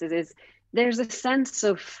circumstances is there's a sense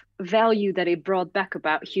of value that it brought back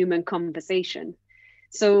about human conversation.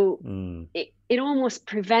 So it almost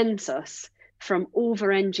prevents us from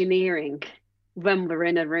over-engineering when we're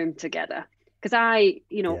in a room together. Because I,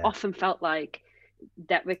 often felt like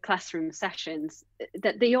that with classroom sessions,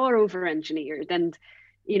 that they are over-engineered. And,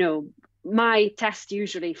 my test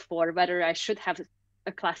usually for whether I should have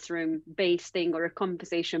a classroom-based thing or a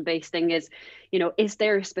conversation-based thing is, is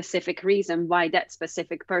there a specific reason why that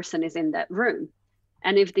specific person is in that room?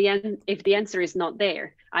 And if the answer is not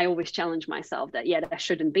there, I always challenge myself that, that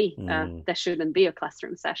shouldn't be a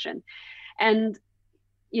classroom session. And,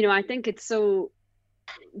 I think it's so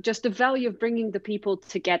just the value of bringing the people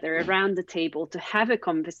together around the table to have a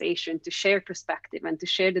conversation, to share perspective and to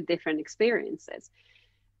share the different experiences.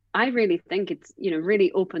 I really think it's,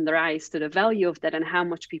 really opened their eyes to the value of that and how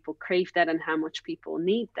much people crave that and how much people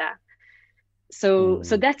need that. So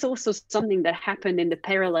that's also something that happened in the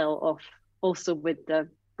parallel of also with the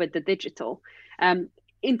digital.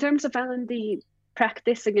 In terms of L&D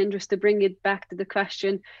practice, again, just to bring it back to the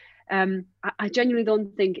question, I genuinely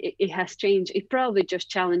don't think it has changed. It probably just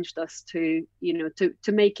challenged us to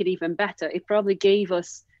make it even better. It probably gave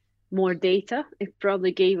us more data. It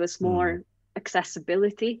probably gave us more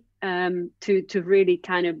accessibility to really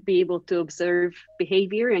kind of be able to observe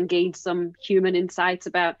behavior and gain some human insights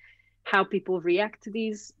about how people react to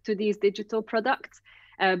these digital products.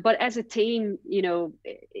 But as a team,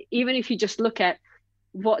 even if you just look at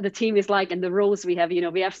what the team is like and the roles we have,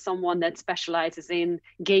 we have someone that specializes in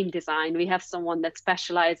game design. We have someone that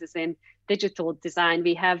specializes in digital design.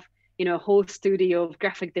 We have, a whole studio of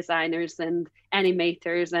graphic designers and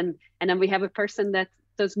animators. And then we have a person that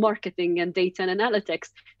does marketing and data and analytics.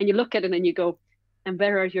 And you look at it and you go, and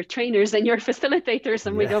where are your trainers and your facilitators?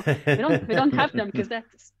 And we go, we don't have them, because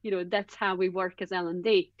that's how we work as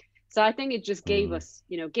L&D. So I think it just gave us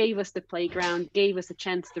the playground, gave us a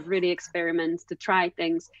chance to really experiment, to try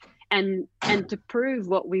things. and to prove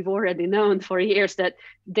what we've already known for years, that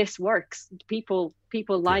this works. People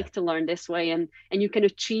like to learn this way, and you can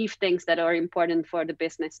achieve things that are important for the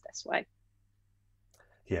business this way.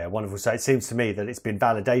 Yeah, wonderful. So it seems to me that it's been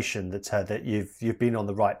validation that you've been on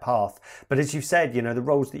the right path. But as you said, you know, the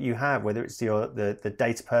roles that you have, whether it's the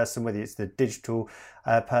data person, whether it's the digital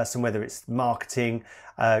person, whether it's marketing,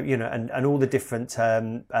 you know, and all the different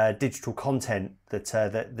digital content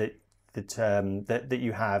that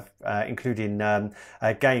you have, including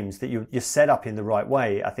games, that you're set up in the right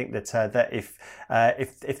way. I think that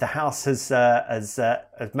if the house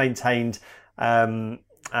has maintained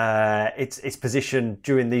its position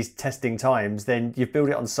during these testing times, then you've built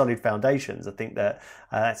it on solid foundations. I think that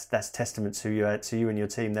that's testament to you and your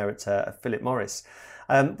team there at Philip Morris.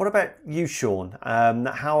 What about you, Sean?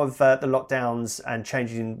 How have the lockdowns and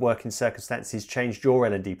changing working circumstances changed your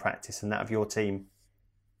L&D practice and that of your team?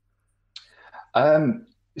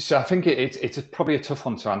 So I think it's probably a tough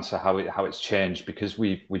one to answer how it's changed, because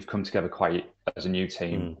we've come together quite as a new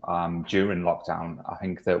team during lockdown. I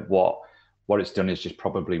think that what it's done is just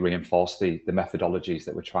probably reinforce the methodologies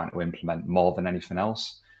that we're trying to implement more than anything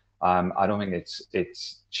else. I don't think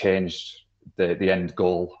it's changed the end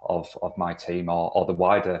goal of my team or the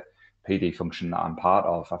wider PD function that I'm part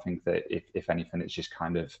of. I think that if anything, it's just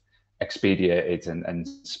kind of expedited and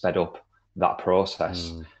sped up that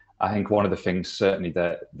process. I think one of the things certainly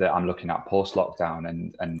that I'm looking at post-lockdown,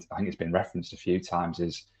 and I think it's been referenced a few times,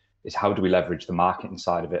 is how do we leverage the marketing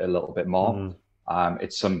side of it a little bit more?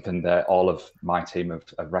 It's something that all of my team have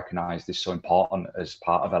recognised is so important as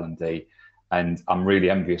part of L&D, and I'm really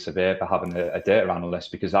envious of Ava having a data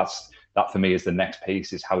analyst, because that for me is the next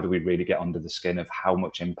piece, is how do we really get under the skin of how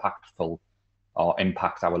much impact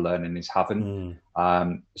our learning is having.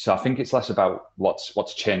 So I think it's less about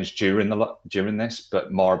what's changed during this,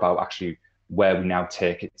 but more about actually where we now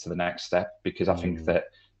take it to the next step, because I think that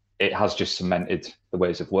it has just cemented the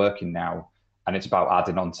ways of working now, and it's about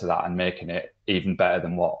adding on to that and making it even better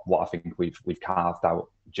than what I think we've carved out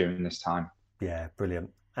during this time. Yeah,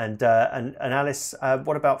 brilliant. And Alice,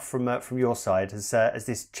 what about from your side? Has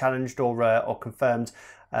this challenged or confirmed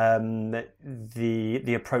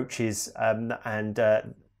the approaches and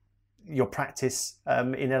your practice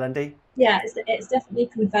in L&D? Yeah, it's definitely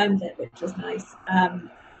confirmed it, which was nice.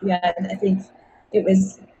 Yeah, I think it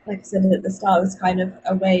was, like I said at the start, it was kind of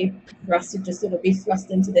a way for us to just sort of be thrust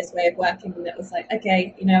into this way of working, and it was like,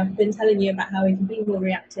 okay, you know, I've been telling you about how we can be more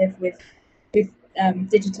reactive with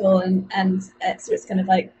digital, and so it's kind of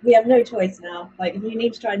like, we have no choice now. Like, if you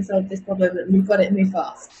need to try and solve this problem, we've got to move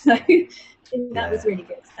fast. So that was really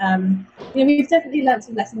good. You know, we've definitely learned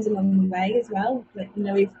some lessons along the way as well. But you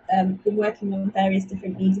know, we've been working on various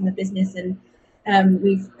different needs in the business, and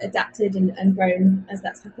we've adapted and grown as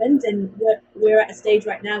that's happened. And we're at a stage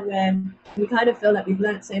right now where we kind of feel like we've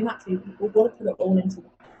learned so much. We want to put it all into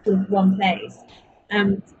sort of one place,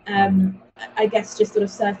 and I guess just sort of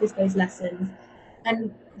surface those lessons.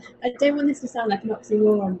 And I don't want this to sound like an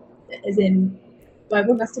oxymoron, as in, I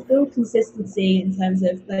want us to build consistency in terms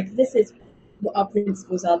of, like, this is what our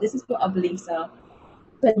principles are, this is what our beliefs are.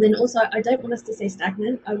 But then also, I don't want us to stay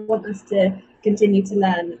stagnant. I want us to continue to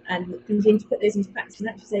learn and continue to put those into practice, and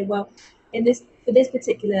actually say, well, for this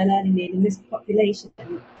particular learning need in this population,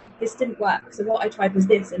 this didn't work. So what I tried was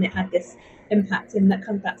this, and it had this impact. And that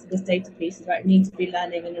comes back to this data piece, right? We need to be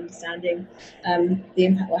learning and understanding the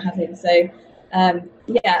impact we're having. So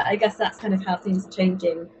yeah, I guess that's kind of how things are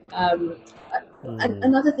changing.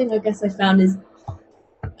 Another thing I guess I found is,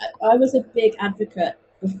 I was a big advocate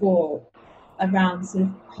before around sort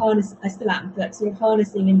of I still am, but sort of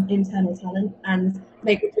harnessing internal talent and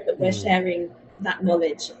making sure that we're sharing that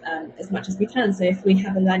knowledge as much as we can. So if we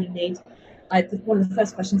have a learning need, one of the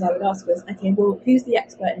first questions I would ask was, okay, well, who's the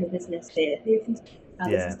expert in the business here? Who can tell us how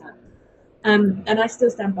this is done? And I still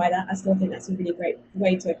stand by that. I still think that's a really great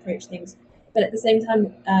way to approach things. But at the same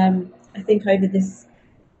time, I think over this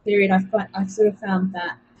period, I've sort of found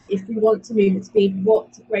that if we want to move at speed, what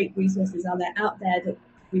great resources are there out there that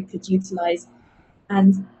we could utilise?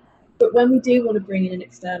 But when we do want to bring in an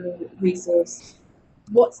external resource,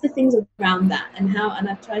 what's the things around that, and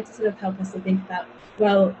I've tried to sort of help us to think about,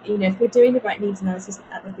 well, you know, if we're doing the right needs analysis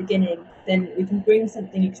at the beginning, then we can bring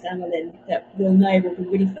something external in that we'll know will be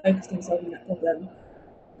really focused on solving that problem.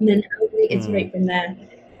 And then how do we iterate from there,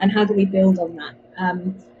 and how do we build on that?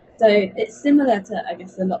 So it's similar to, I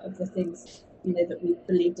guess, a lot of the things, you know, that we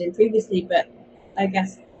believed in previously, but I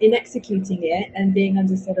guess in executing it and being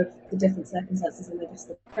under sort of the different circumstances and just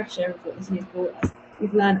the pressure of what this news brought us,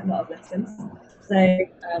 we've learned a lot of lessons. So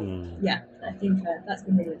yeah, I think that's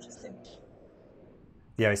been really interesting.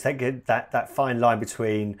 It's that fine line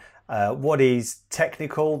between what is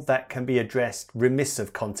technical that can be addressed remiss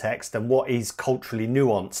of context and what is culturally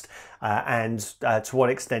nuanced, and to what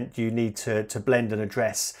extent do you need to blend and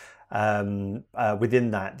address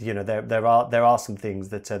within that. There are some things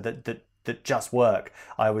that just work.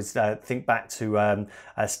 I always think back to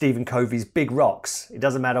Stephen Covey's Big Rocks. It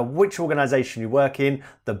doesn't matter which organisation you work in,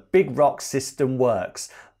 the Big Rock system works.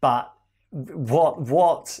 But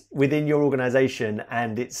what within your organisation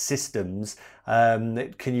and its systems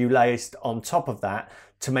can you lay on top of that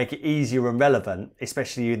to make it easier and relevant,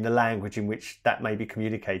 especially in the language in which that may be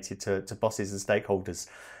communicated to bosses and stakeholders?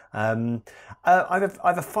 I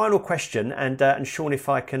have a final question, and Sean, if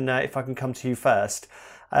I can come to you first.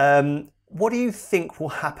 What do you think will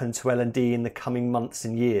happen to L&D in the coming months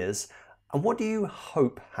and years, and what do you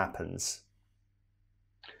hope happens?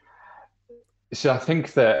 So I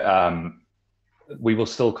think that we will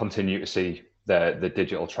still continue to see the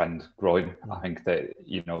digital trend growing. I think that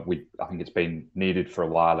I think it's been needed for a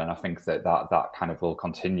while, and I think that kind of will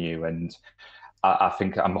continue. And I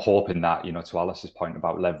think I'm hoping that, to Alice's point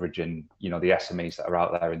about leveraging the SMEs that are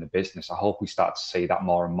out there in the business, I hope we start to see that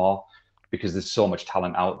more and more, because there's so much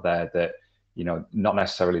talent out there that not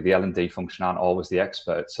necessarily the L&D function aren't always the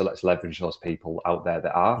experts. So let's leverage those people out there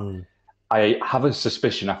that are. I have a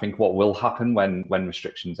suspicion, I think what will happen when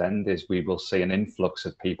restrictions end is we will see an influx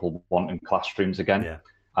of people wanting classrooms again.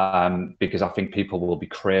 Because I think people will be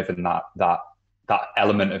craving that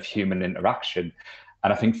element of human interaction.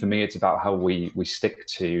 And I think for me, it's about how we stick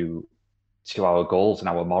to our goals and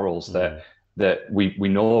our morals, that we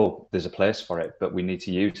know there's a place for it, but we need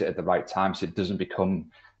to use it at the right time so it doesn't become,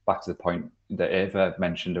 back to the point that Eva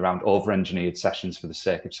mentioned around over-engineered sessions for the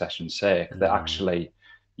sake of session's sake, that actually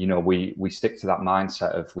we stick to that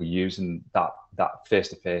mindset of we're using that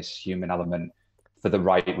face-to-face human element for the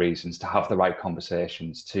right reasons, to have the right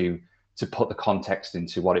conversations, to put the context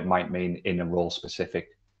into what it might mean in a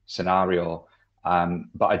role-specific scenario.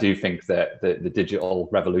 But I do think that the digital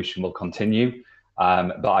revolution will continue.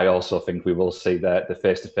 But I also think we will see the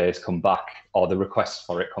face-to-face come back, or the requests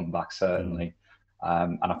for it come back, certainly.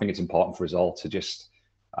 And I think it's important for us all to just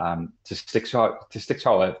to stick to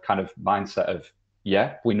our kind of mindset of,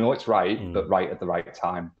 we know it's right, but right at the right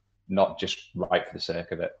time, not just right for the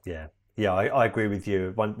sake of it. Yeah, I agree with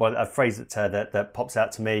you. A phrase that pops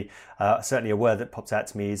out to me, certainly a word that pops out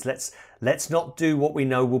to me, is let's not do what we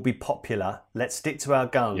know will be popular. Let's stick to our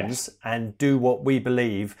guns and do what we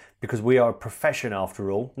believe, because we are a profession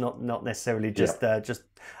after all, not necessarily just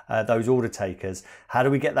those order takers. How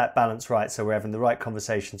do we get that balance right so we're having the right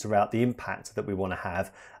conversations about the impact that we want to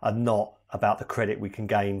have, and not about the credit we can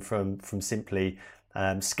gain from simply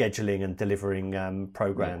scheduling and delivering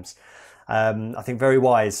programs? I think very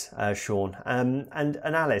wise, Sean. And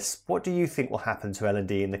Alice, what do you think will happen to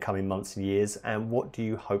L&D in the coming months and years, and what do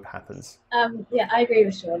you hope happens? I agree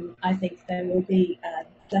with Sean. I think there will be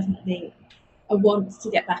definitely a want to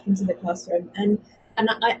get back into the classroom, and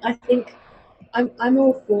I think I'm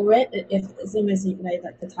all for it. If as long as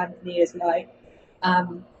like the time of the year is right,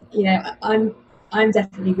 I'm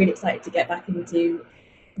definitely really excited to get back into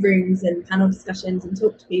rooms and panel discussions and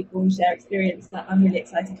talk to people and share experience. That I'm really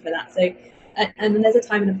excited for that. So, and there's a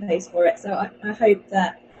time and a place for it. So I hope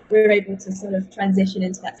that we're able to sort of transition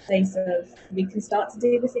into that space of we can start to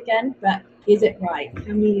do this again, but is it right?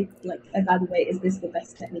 Can we evaluate, is this the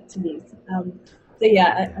best technique to use?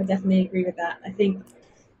 I definitely agree with that. I think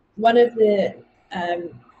one of the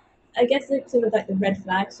I guess sort of like the red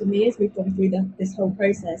flags for me as we've gone through this whole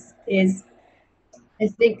process is, I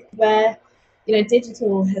think, where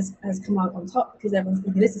digital has come out on top because everyone's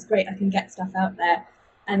thinking this is great, I can get stuff out there,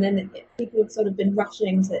 and then people have sort of been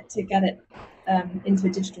rushing to get it into a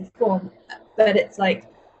digital form, but it's like,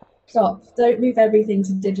 stop, don't move everything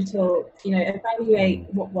to digital. Evaluate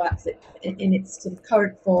what works in its sort of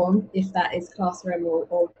current form, if that is classroom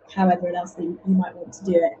or however else that you might want to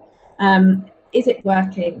do it. Is it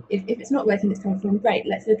working? If it's not working, it's current form, great,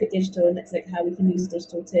 let's look at digital and let's look at how we can use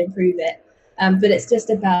digital to improve it. But it's just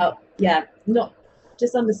about, not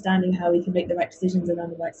just understanding how we can make the right decisions and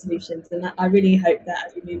the right solutions. And I really hope that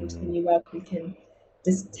as we move into the new world, we can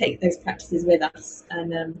just take those practices with us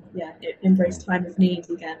and embrace time of need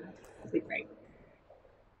again. That'd be great.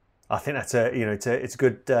 I think that's it's a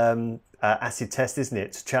good acid test, isn't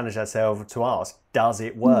it? To challenge ourselves to ask, does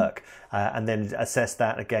it work? And then assess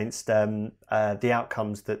that against the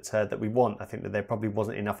outcomes that we want. I think that there probably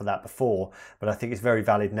wasn't enough of that before, but I think it's very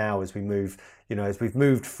valid now as we move. As we've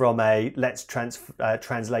moved from a let's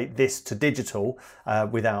translate this to digital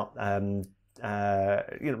without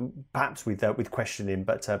perhaps with questioning,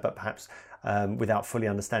 but perhaps without fully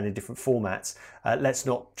understanding different formats. Let's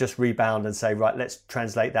not just rebound and say, right, let's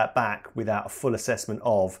translate that back without a full assessment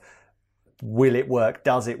of, will it work?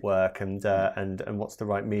 Does it work? And what's the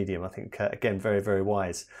right medium? I think again, very, very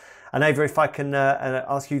wise. And Eva, if I can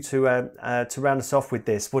ask you to round us off with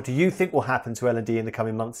this, what do you think will happen to L&D in the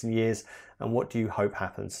coming months and years, and what do you hope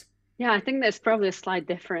happens? Yeah, I think there's probably a slight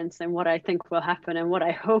difference in what I think will happen and what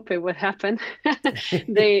I hope it would happen.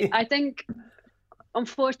 I think,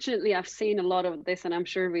 unfortunately, I've seen a lot of this, and I'm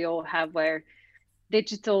sure we all have, where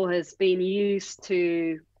digital has been used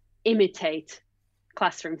to imitate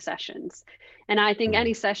classroom sessions. And I think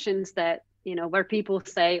any sessions that, where people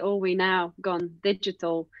say, oh, we now gone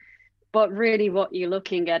digital, but really what you're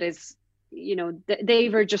looking at is, they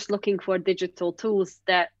were just looking for digital tools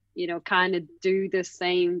that, kind of do the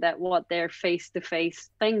same that what their face-to-face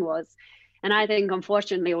thing was. And I think,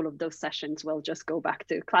 unfortunately, all of those sessions will just go back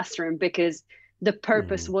to classroom, because the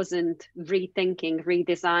purpose wasn't rethinking,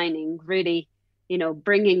 redesigning, really,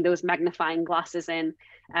 bringing those magnifying glasses in.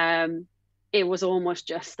 It was almost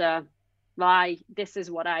just, this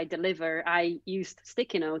is what I deliver. I used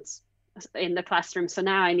sticky notes in the classroom, so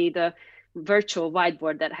now I need a virtual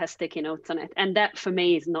whiteboard that has sticky notes on it. And that, for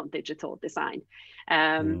me, is not digital design.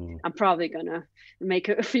 I'm probably gonna make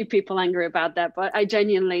a few people angry about that, but I'm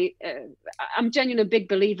genuinely a big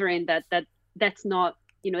believer in that's not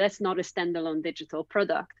a standalone digital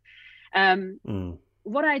product.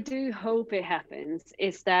 What I do hope it happens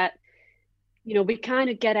is that, we kind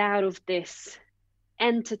of get out of this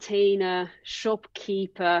entertainer,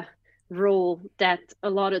 shopkeeper role that a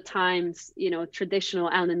lot of times, traditional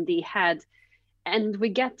L&D had, and we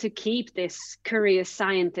get to keep this career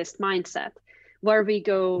scientist mindset, where we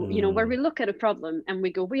go, where we look at a problem and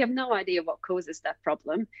we go, we have no idea what causes that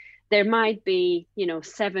problem. There might be,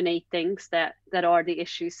 7, 8 things that are the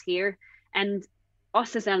issues here, and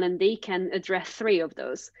us as L&D can address 3 of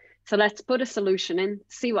those. So let's put a solution in,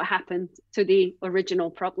 see what happened to the original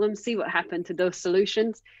problem, see what happened to those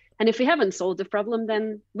solutions. And if we haven't solved the problem,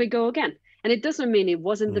 then we go again. And it doesn't mean it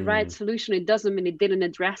wasn't the right solution. It doesn't mean it didn't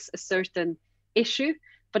address a certain issue,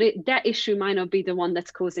 but that issue might not be the one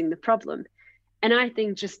that's causing the problem. And I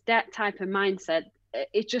think just that type of mindset,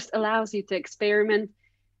 it just allows you to experiment.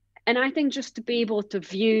 And I think just to be able to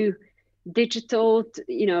view digital,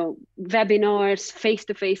 webinars,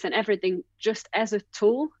 face-to-face and everything just as a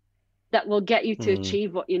tool that will get you to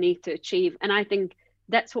achieve what you need to achieve. And I think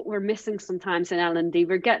that's what we're missing sometimes in L&D.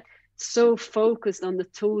 We get so focused on the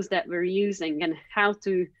tools that we're using and how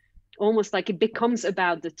to almost like it becomes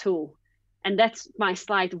about the tool. And that's my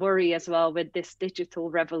slight worry as well with this digital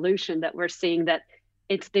revolution that we're seeing, that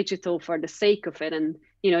it's digital for the sake of it. And,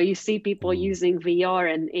 you see people using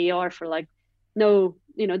VR and AR for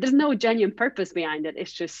there's no genuine purpose behind it.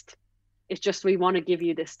 It's just we want to give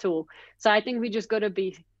you this tool. So I think we just got to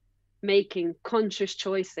be making conscious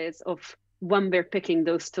choices of when we're picking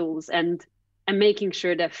those tools, and making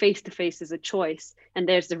sure that face-to-face is a choice, and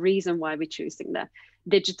there's the reason why we're choosing that.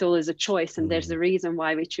 Digital is a choice, and there's the reason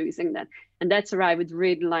why we're choosing that. And that's where I would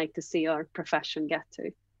really like to see our profession get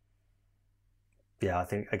to. Yeah, I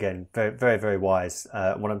think, again, very, very, very wise.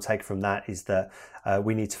 What I'm taking from that is that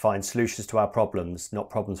we need to find solutions to our problems, not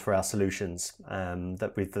problems for our solutions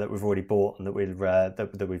that we've already bought and that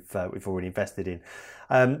we've already invested in.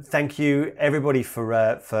 Thank you, everybody,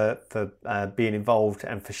 for being involved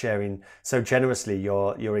and for sharing so generously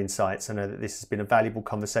your insights. I know that this has been a valuable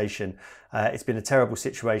conversation. It's been a terrible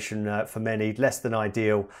situation for many, less than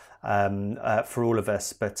ideal for all of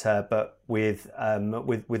us, but with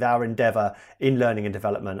our endeavour in learning and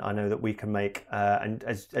development, I know that we can make, and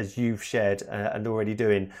as you've shared and already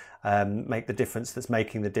doing, make the difference that's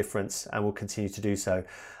making the difference, and will continue to do so.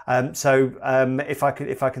 If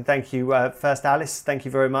I can thank you first, Alice. Thank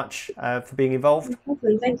you very much for being involved. No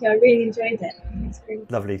problem. Thank you. I really enjoyed it. It's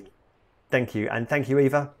great. Lovely. Thank you, and thank you,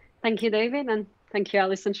 Eva. Thank you, David, and thank you,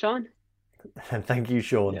 Alice and Sean. And thank you,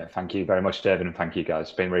 Sean. Yeah, thank you very much, David, and thank you, guys.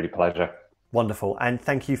 It's been really a pleasure. Wonderful, and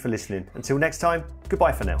thank you for listening. Until next time,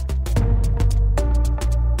 goodbye for now.